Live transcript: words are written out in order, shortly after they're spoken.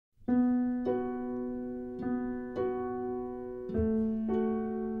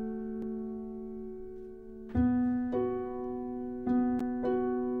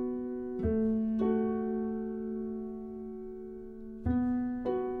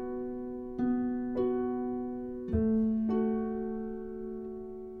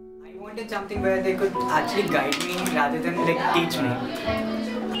wanted something where they could actually guide me rather than like teach me.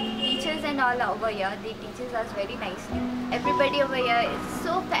 Teachers and all over here, they teaches us very nicely. Everybody over here is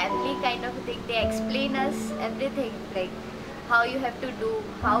so family kind of a thing. They explain us everything, like how you have to do,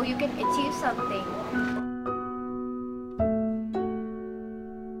 how you can achieve something.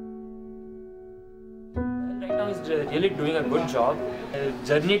 Right now he's really doing a good job.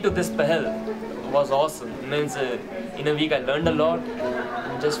 Journey to this Pahal was awesome. Means in a week I learned a lot.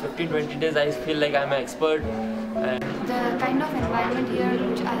 In just 15-20 days I feel like I'm an expert. The kind of environment here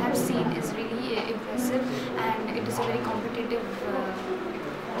which I have seen is really impressive, and it is a very competitive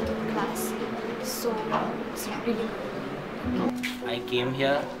class. So it's really good. I came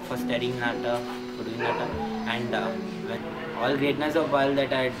here for studying NATA, for doing NATA, and when all greatness of all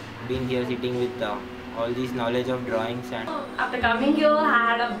that I had been here sitting with all these knowledge of drawings. And after coming here,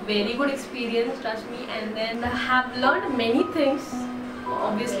 I had a very good experience, trust me, and then I have learned many things.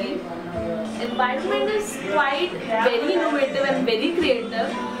 Obviously, environment is quite very innovative and very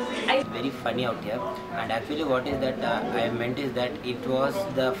creative. Very funny out here, and actually what is that I meant is that it was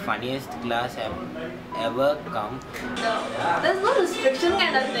the funniest class I've ever come. There's no restriction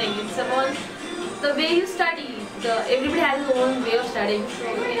kind of thing. It's about the way you study. Everybody has his own way of studying, so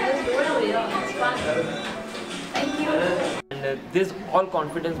you can just do it over here. It's fun. Thank you. And this all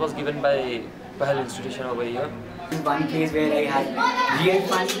confidence was given by Pahal institution over here. One place where I had real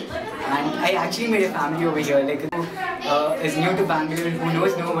fun, and I actually made a family over here. Like who is new to Bangalore, who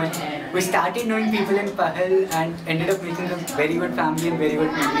knows no one. We started knowing people in Pahal and ended up making a very good family and very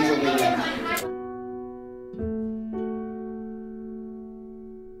good memories over here.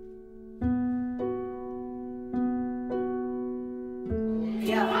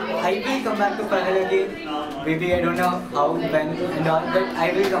 Yeah, I will come back to Pahal again. Maybe I don't know how, when and all, but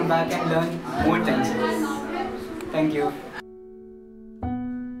I will come back and learn more things. Thank you.